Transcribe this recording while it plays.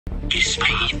is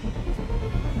pain.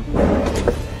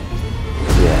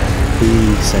 Yeah,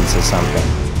 he senses something.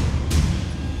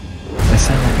 I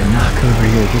sound like a knock over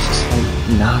here, just a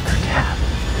slight knock or tap.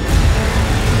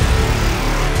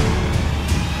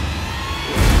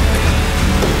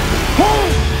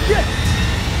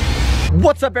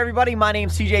 What's up, everybody? My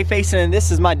name's CJ Faison, and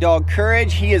this is my dog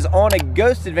Courage. He is on a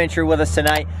ghost adventure with us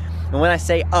tonight. And when I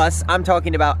say us, I'm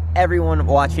talking about everyone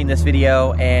watching this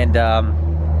video and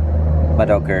my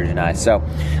dog Courage and I. So,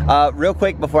 real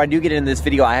quick, before I do get into this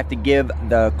video, I have to give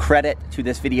the credit to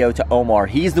this video to Omar.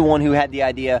 He's the one who had the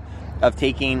idea of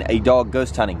taking a dog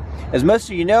ghost hunting. As most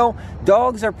of you know,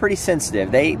 dogs are pretty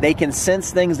sensitive. They can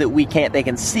sense things that we can't. They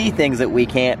can see things that we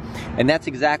can't. And that's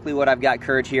exactly what I've got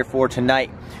Courage here for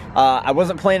tonight. I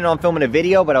wasn't planning on filming a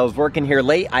video, but I was working here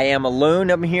late. I am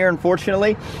alone up here,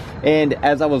 unfortunately. And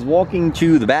as I was walking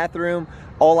to the bathroom,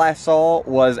 all I saw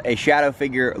was a shadow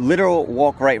figure literal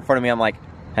walk right in front of me. I'm like,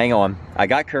 hang on, I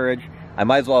got Courage. I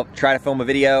might as well try to film a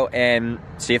video and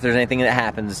see if there's anything that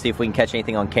happens and see if we can catch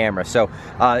anything on camera. So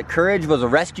Courage was a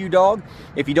rescue dog.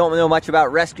 If you don't know much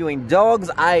about rescuing dogs,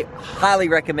 I highly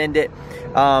recommend it.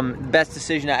 The best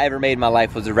decision I ever made in my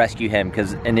life was to rescue him,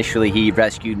 because initially he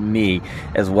rescued me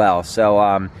as well.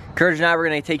 So Courage and I were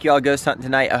going to take you all ghost hunting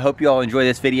tonight. I hope you all enjoy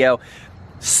this video.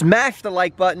 Smash the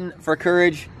like button for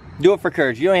Courage. Do it for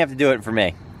Courage. You don't have to do it for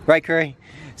me. Right, Courage?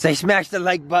 Say smash the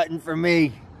like button for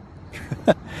me.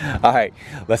 All right,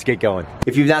 let's get going.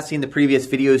 If you've not seen the previous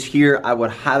videos here, I would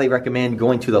highly recommend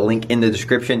going to the link in the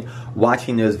description,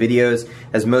 watching those videos.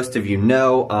 As most of you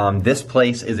know, this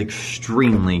place is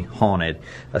extremely haunted,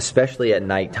 especially at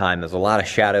nighttime. There's a lot of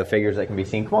shadow figures that can be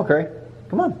seen. Come on, Curry,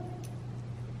 come on.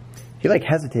 He like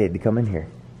hesitated to come in here.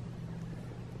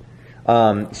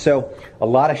 So a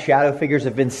lot of shadow figures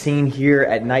have been seen here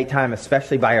at nighttime,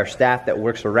 especially by our staff that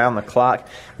works around the clock.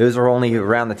 Those are only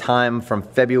around the time from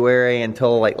February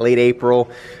until like late April,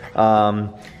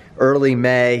 early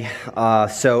May.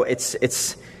 So it's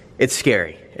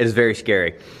scary. It is very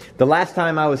scary. The last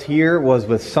time I was here was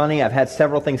with Sunny. I've had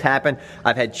several things happen.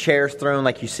 I've had chairs thrown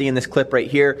like you see in this clip right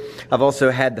here. I've also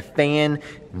had the fan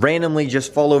randomly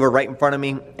just fall over right in front of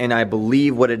me, and I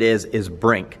believe what it is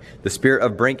Brink, the spirit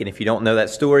of Brink. And if you don't know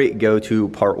that story, go to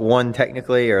part 1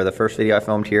 technically, or the first video I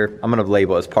filmed here. I'm going to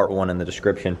label it as part 1 in the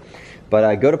description.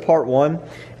 But go to part 1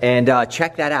 and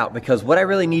check that out, because what I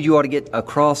really need you all to get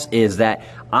across is that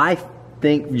I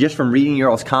think, just from reading your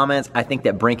all's comments, I think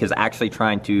that Brink is actually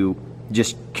trying to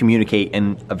just communicate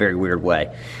in a very weird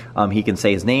way. He can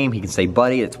say his name, he can say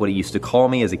buddy. It's what he used to call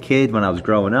me as a kid when I was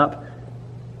growing up.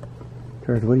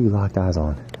 Courage, what are you locked eyes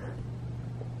on?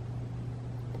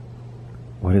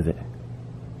 What is it?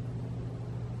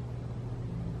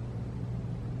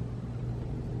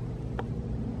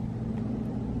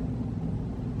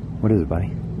 What is it, buddy?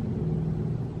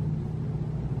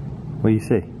 What do you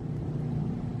see?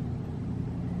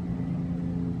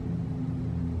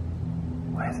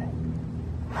 What is it?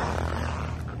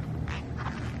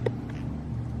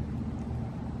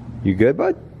 You good,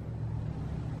 bud?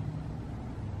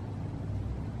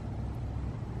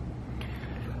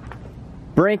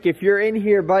 Brink, if you're in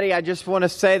here, buddy, I just want to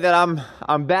say that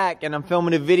I'm back and I'm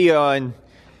filming a video, and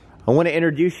I want to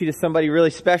introduce you to somebody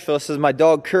really special. This is my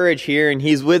dog Courage here, and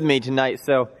he's with me tonight.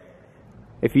 So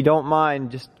if you don't mind,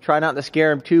 just try not to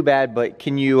scare him too bad, but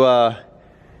can you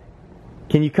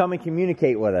come and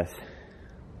communicate with us?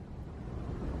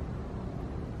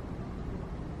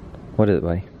 What is it,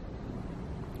 buddy?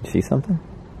 You see something?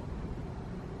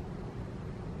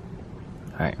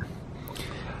 Alright.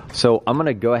 So I'm going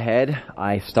to go ahead.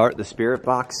 I start the spirit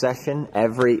box session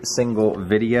every single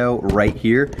video right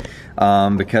here,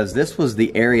 because this was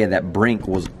the area that Brink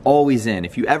was always in.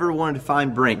 If you ever wanted to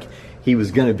find Brink, he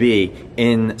was going to be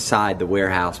inside the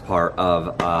warehouse part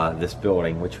of this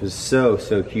building, which was so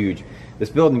huge. This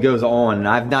building goes on, and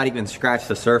I've not even scratched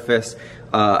the surface.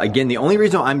 Again, the only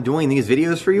reason I'm doing these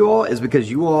videos for you all is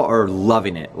because you all are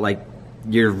loving it. Like,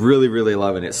 you're really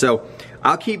loving it. So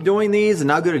I'll keep doing these,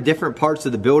 and I'll go to different parts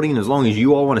of the building as long as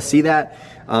you all want to see that.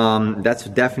 That's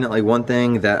definitely one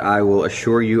thing that I will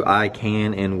assure you I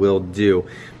can and will do.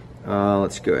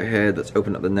 Let's go ahead. Let's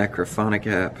open up the Necrophonic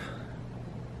app.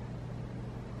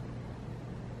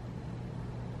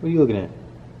 What are you looking at?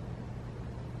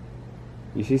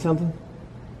 You see something?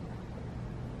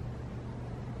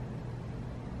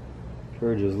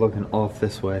 Courage is looking off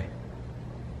this way.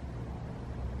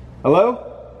 Hello?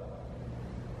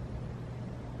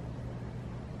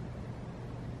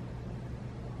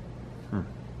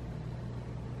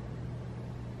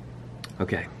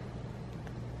 Okay.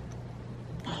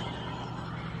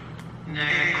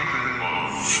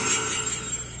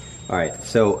 Alright,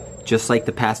 so just like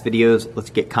the past videos, let's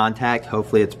get contact.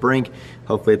 Hopefully it's Brink.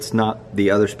 Hopefully it's not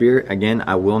the other spirit. Again,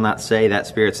 I will not say that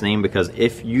spirit's name, because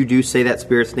if you do say that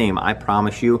spirit's name, I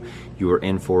promise you, you are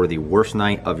in for the worst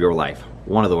night of your life.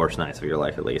 One of the worst nights of your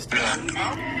life, at least.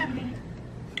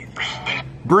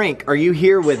 Brink, are you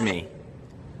here with me?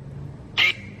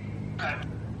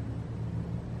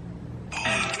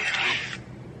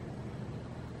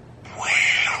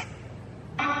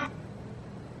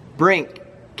 Brink,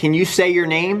 can you say your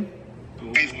name?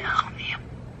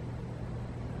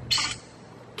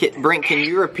 Brink, can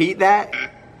you repeat that?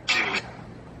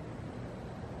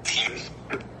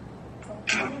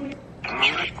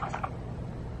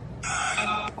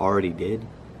 Already did?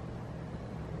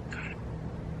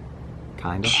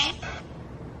 Kinda.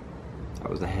 That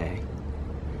was a hay.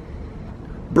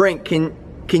 Brink, can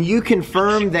you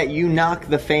confirm that you knocked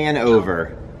the fan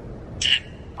over?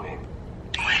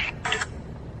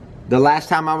 The last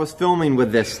time I was filming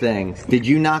with this thing, did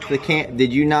you knock the camera?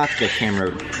 Did you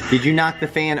knock the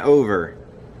fan over?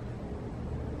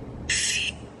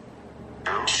 There's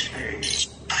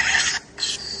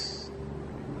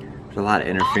a lot of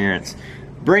interference.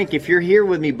 Brink, if you're here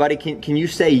with me, buddy, can you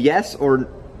say yes or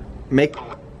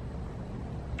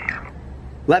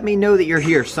let me know that you're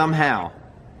here somehow.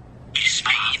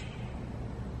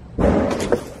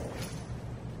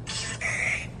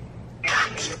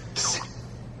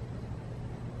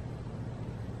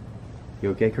 You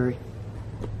okay, Curry?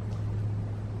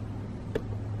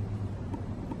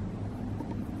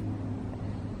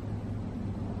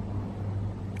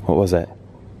 What was that?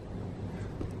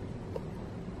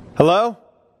 Hello?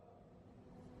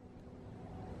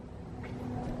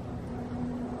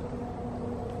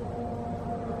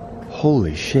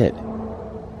 Holy shit.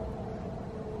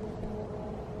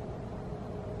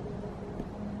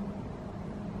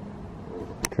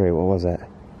 Curry, what was that?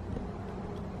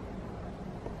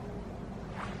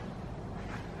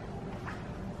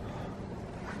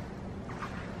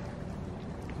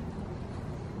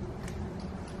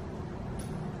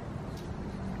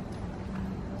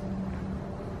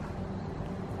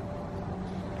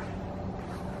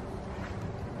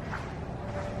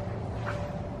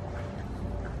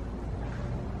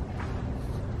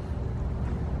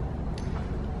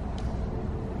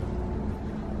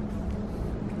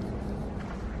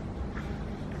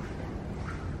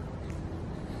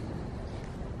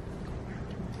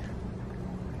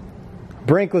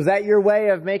 Brink, was that your way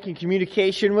of making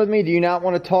communication with me? Do you not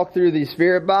want to talk through the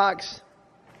spirit box?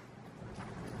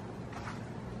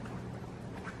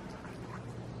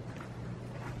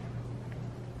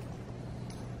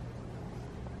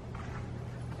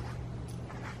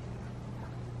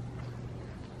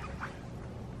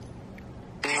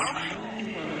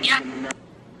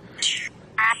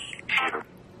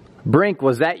 Brink,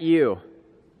 was that you?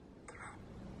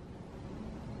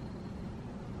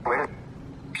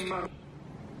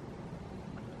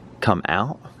 Come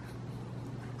out?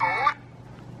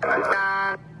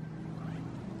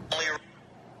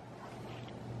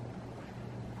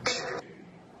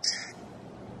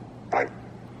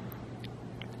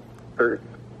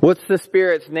 What's the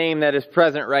spirit's name that is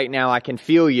present right now? I can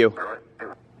feel you.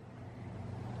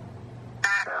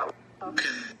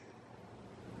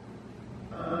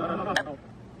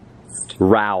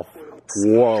 Ralph.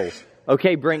 Whoa.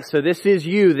 Okay, Brink, so this is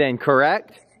you then,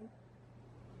 correct?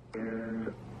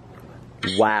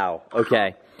 Wow,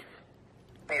 okay.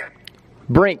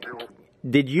 Brink,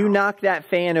 did you knock that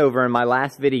fan over in my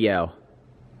last video?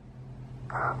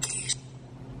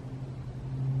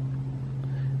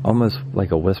 Almost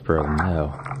like a whisper of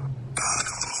no.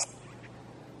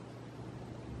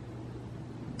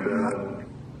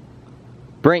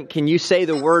 Brink, can you say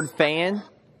the word fan?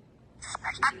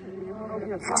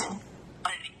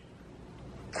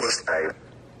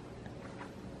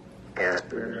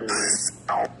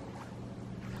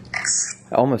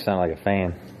 It almost sounded like a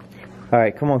fan.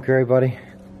 Alright, come on, Curry, buddy.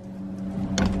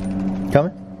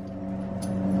 Coming?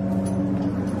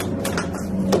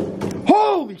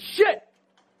 Holy shit!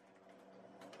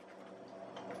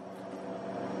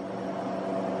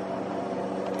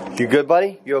 You good,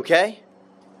 buddy? You okay?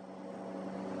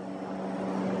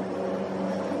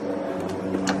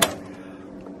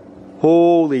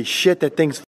 Holy shit, that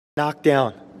thing's knocked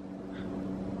down.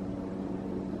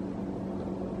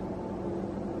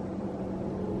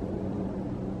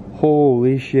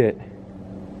 Holy shit.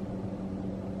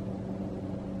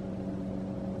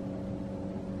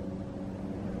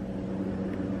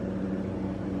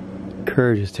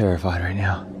 Courage is terrified right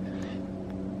now.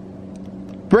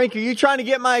 Brink, are you trying to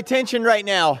get my attention right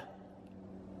now?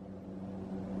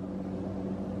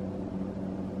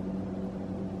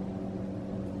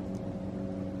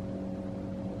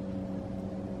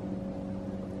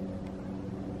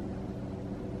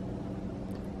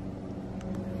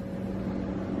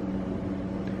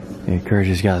 Yeah, Courage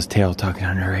has got his tail tucking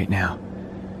under right now.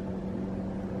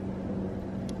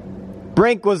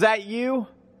 Brink, was that you?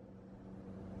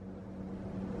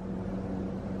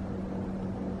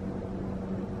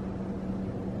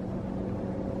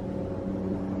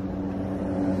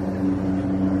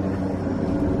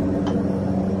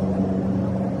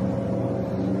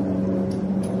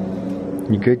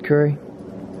 You good, Curry?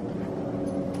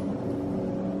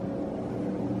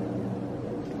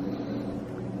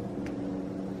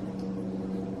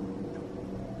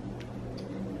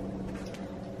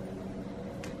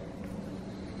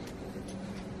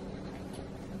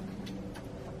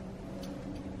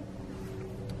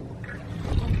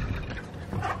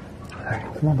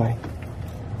 Alright, come on, buddy.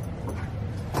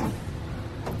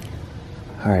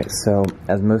 Alright, so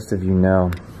as most of you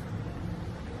know,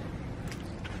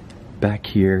 back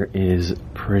here is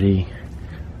pretty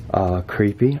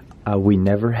creepy. We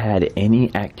never had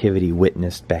any activity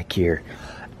witnessed back here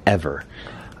ever.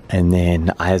 And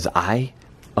then as I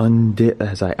undid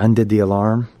the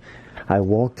alarm, I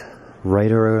walked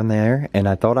right around there and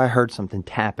I thought I heard something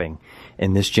tapping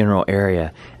in this general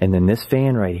area, and then this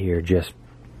fan right here just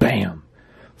bam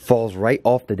falls right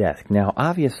off the desk. Now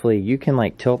obviously you can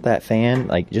like tilt that fan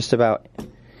like just about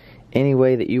any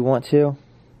way that you want to,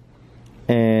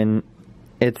 and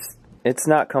it's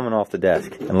not coming off the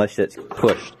desk unless it's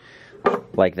pushed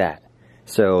like that.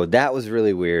 So that was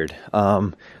really weird.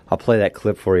 I'll play that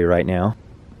clip for you right now.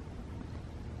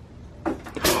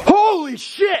 Holy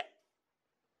shit!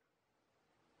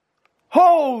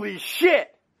 Holy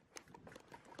shit!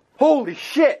 Holy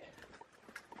shit!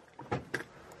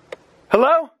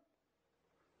 Hello?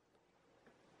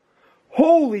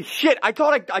 Holy shit! I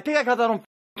think I got that on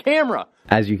camera.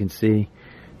 As you can see,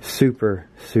 super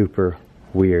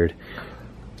weird.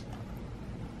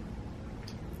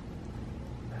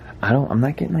 I'm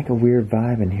not getting like a weird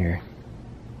vibe in here.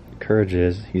 Courage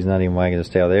is. He's not even wagging his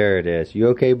tail. There it is. You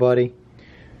okay, buddy?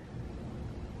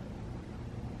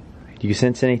 Do you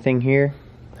sense anything here?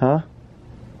 Huh?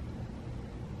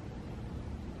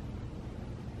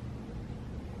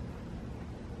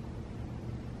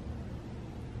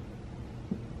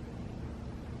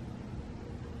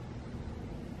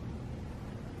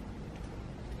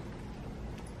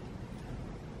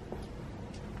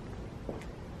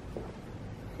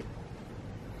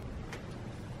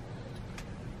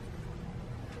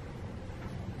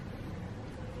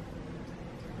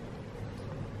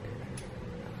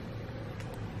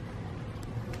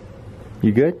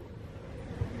 You good?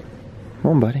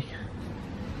 Come on, buddy.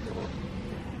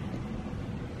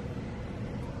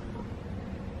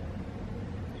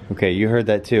 Okay, you heard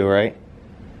that too, right?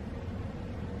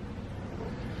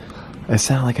 It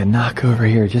sounded like a knock over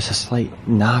here, just a slight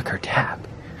knock or tap.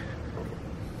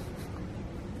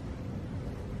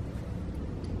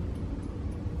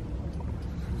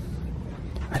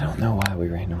 I don't know why we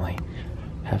randomly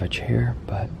have a chair,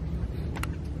 but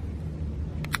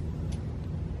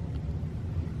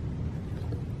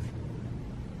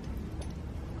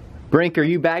Brink, are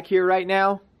you back here right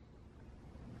now?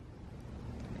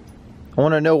 I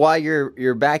want to know why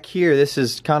you're back here. This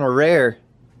is kind of rare.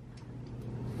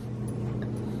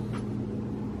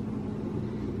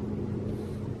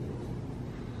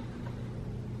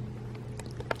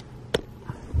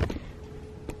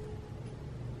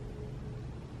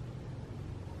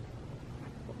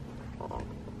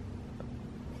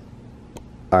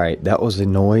 All right, that was a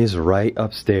noise right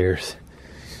upstairs.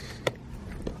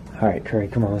 All right, Curry,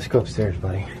 come on, let's go upstairs,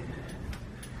 buddy.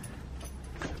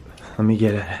 Let me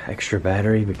get an extra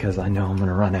battery because I know I'm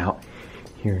gonna run out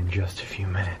here in just a few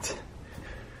minutes.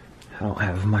 I don't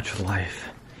have much life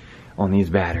on these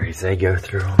batteries. They go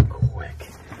through them quick.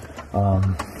 I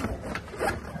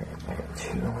got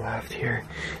 2 left here.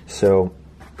 So,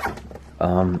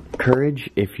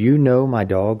 Courage, if you know my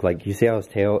dog, like you see how his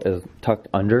tail is tucked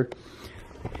under,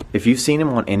 if you've seen him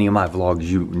on any of my vlogs,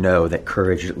 you know that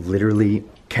Courage literally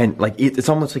can, like, it's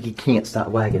almost like he can't stop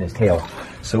wagging his tail.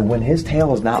 So when his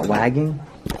tail is not wagging,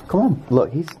 come on,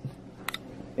 look,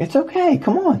 it's okay,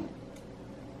 come on.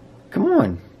 Come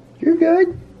on, you're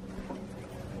good.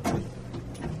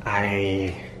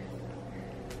 I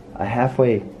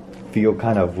halfway feel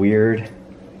kind of weird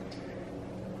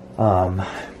and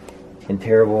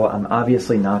terrible. I'm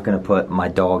obviously not gonna put my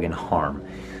dog in harm.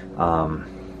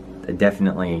 I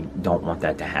definitely don't want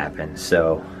that to happen.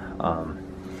 So,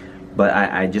 but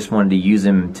I just wanted to use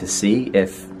him to see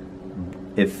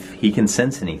if he can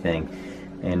sense anything.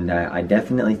 And I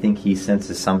definitely think he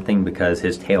senses something because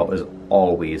his tail is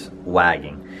always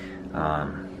wagging.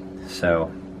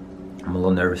 So I'm a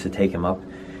little nervous to take him up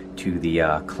to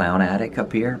the clown attic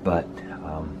up here, but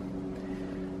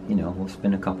you know, we'll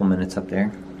spend a couple minutes up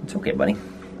there. It's okay, buddy.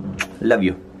 Love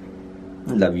you.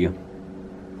 Love you.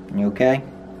 You okay?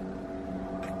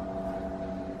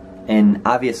 And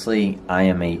obviously, I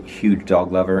am a huge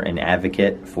dog lover and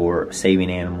advocate for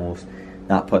saving animals,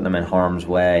 not putting them in harm's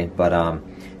way, but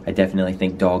I definitely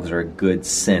think dogs are a good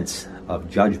sense of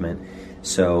judgment.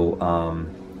 So,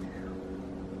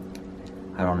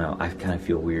 I don't know, I kind of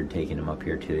feel weird taking them up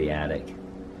here to the attic.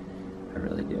 I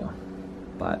really do.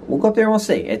 But we'll go up there and we'll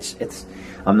see.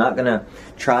 I'm not gonna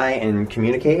try and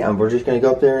communicate. We're just gonna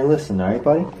go up there and listen, all right,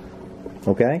 buddy?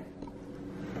 Okay?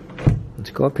 Let's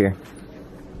go up here.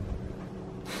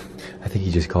 I think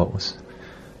he just caught us.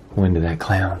 Wind of that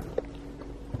clown.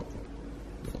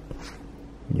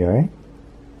 You alright?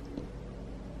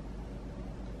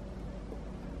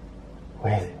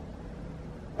 Where is it?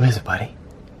 What is it, buddy?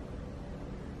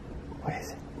 What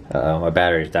is it? Uh-oh, my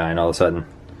battery's dying all of a sudden.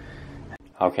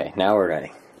 Okay, now we're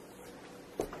ready.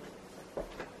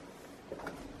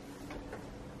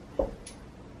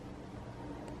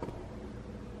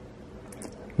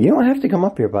 You don't have to come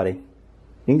up here, buddy.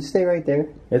 You can stay right there.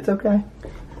 It's okay.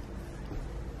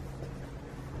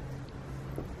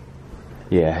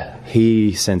 Yeah,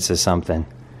 he senses something.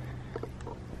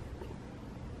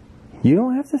 You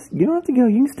don't have to go.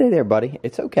 You can stay there, buddy.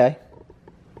 It's okay.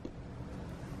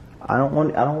 I don't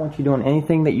want you doing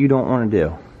anything that you don't want to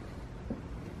do.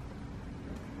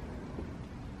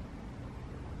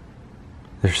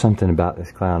 There's something about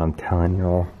this clown, I'm telling you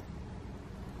all.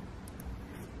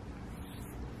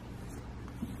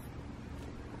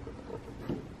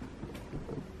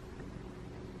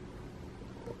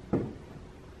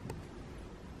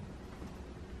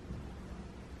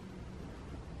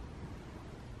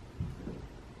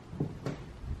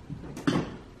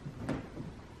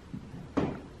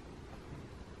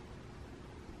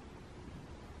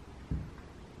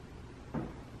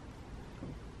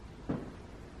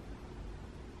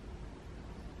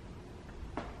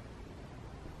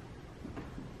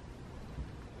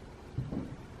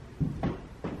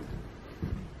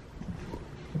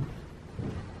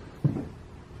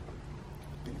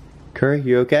 Curry,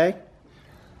 you okay?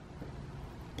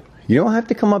 You don't have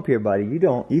to come up here, buddy. You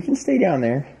don't. You can stay down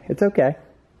there. It's okay.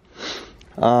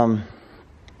 Alright,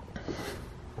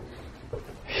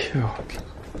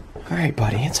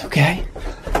 buddy. It's okay.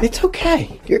 It's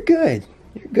okay. You're good.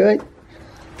 You're good.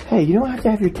 Hey, you don't have to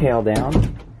have your tail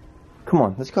down. Come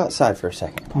on. Let's go outside for a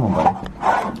second. Come on, buddy.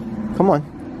 Come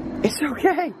on. It's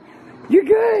okay. You're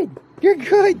good. You're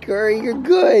good, Curry. You're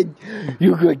good.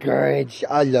 You're good, Courage.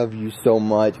 I love you so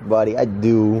much, buddy. I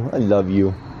do. I love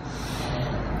you.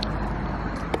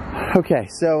 Okay,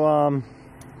 so,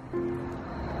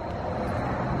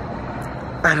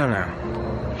 I don't know.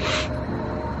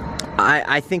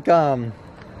 I think,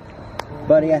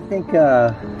 buddy, I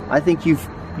think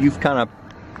you've kind of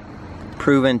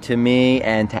proven to me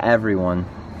and to everyone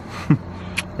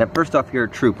that first off, you're a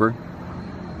trooper.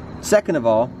 Second of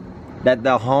all, that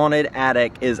the haunted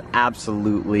attic is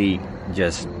absolutely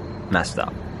just messed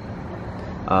up.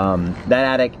 That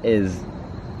attic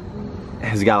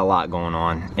has got a lot going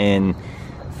on, and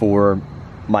for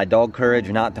my dog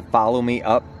Courage not to follow me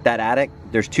up that attic,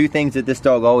 there's two things that this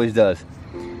dog always does.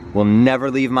 Will never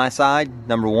leave my side,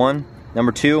 number one.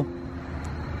 Number two,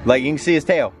 like you can see his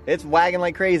tail, it's wagging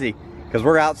like crazy because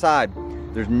we're outside.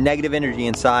 There's negative energy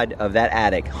inside of that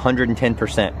attic,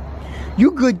 110%.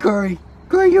 You good, Curry?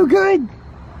 Curry, you good?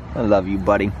 I love you,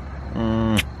 buddy.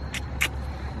 I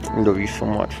love you so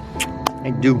much. I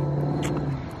do.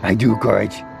 I do,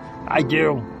 Courage. I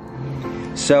do.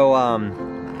 So,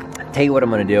 tell you what I'm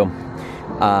gonna do.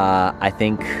 I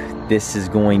think this is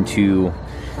going to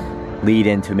lead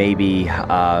into maybe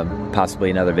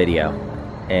possibly another video.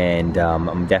 And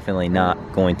I'm definitely not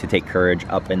going to take Courage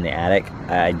up in the attic.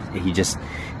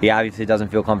 He obviously doesn't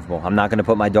feel comfortable. I'm not gonna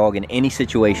put my dog in any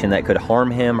situation that could harm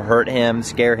him, hurt him,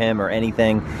 scare him, or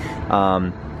anything.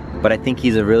 But I think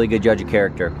he's a really good judge of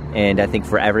character. And I think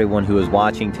for everyone who is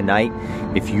watching tonight,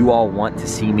 if you all want to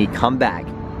see me come back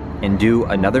and do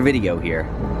another video here,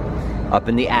 up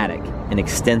in the attic, and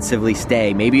extensively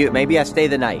stay, maybe I stay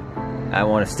the night. I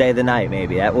wanna stay the night,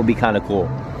 maybe. That will be kinda cool.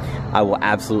 I will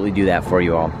absolutely do that for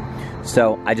you all.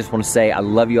 So I just wanna say I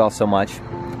love you all so much.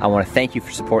 I wanna thank you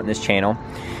for supporting this channel.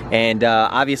 And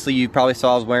obviously you probably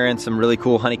saw I was wearing some really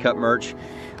cool Honeycutt merch.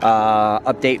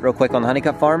 Update real quick on the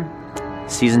Honeycutt Farm.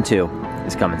 Season 2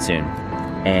 is coming soon.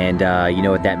 And you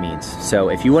know what that means. So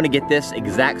if you wanna get this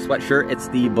exact sweatshirt, it's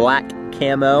the black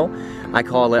camo. I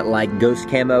call it like ghost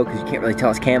camo because you can't really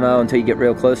tell it's camo until you get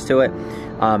real close to it.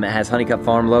 It has Honeycutt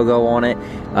Farm logo on it.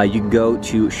 You can go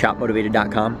to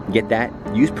shopmotivated.com, get that.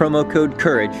 Use promo code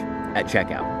COURAGE at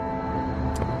checkout.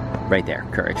 Right there,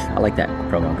 Courage. I like that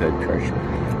promo code, Courage.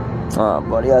 Oh,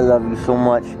 buddy, I love you so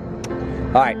much.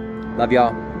 All right, love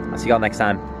y'all. I'll see y'all next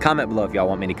time. Comment below if y'all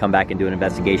want me to come back and do an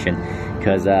investigation,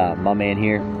 because my man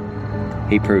here,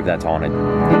 he proved that's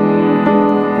haunted.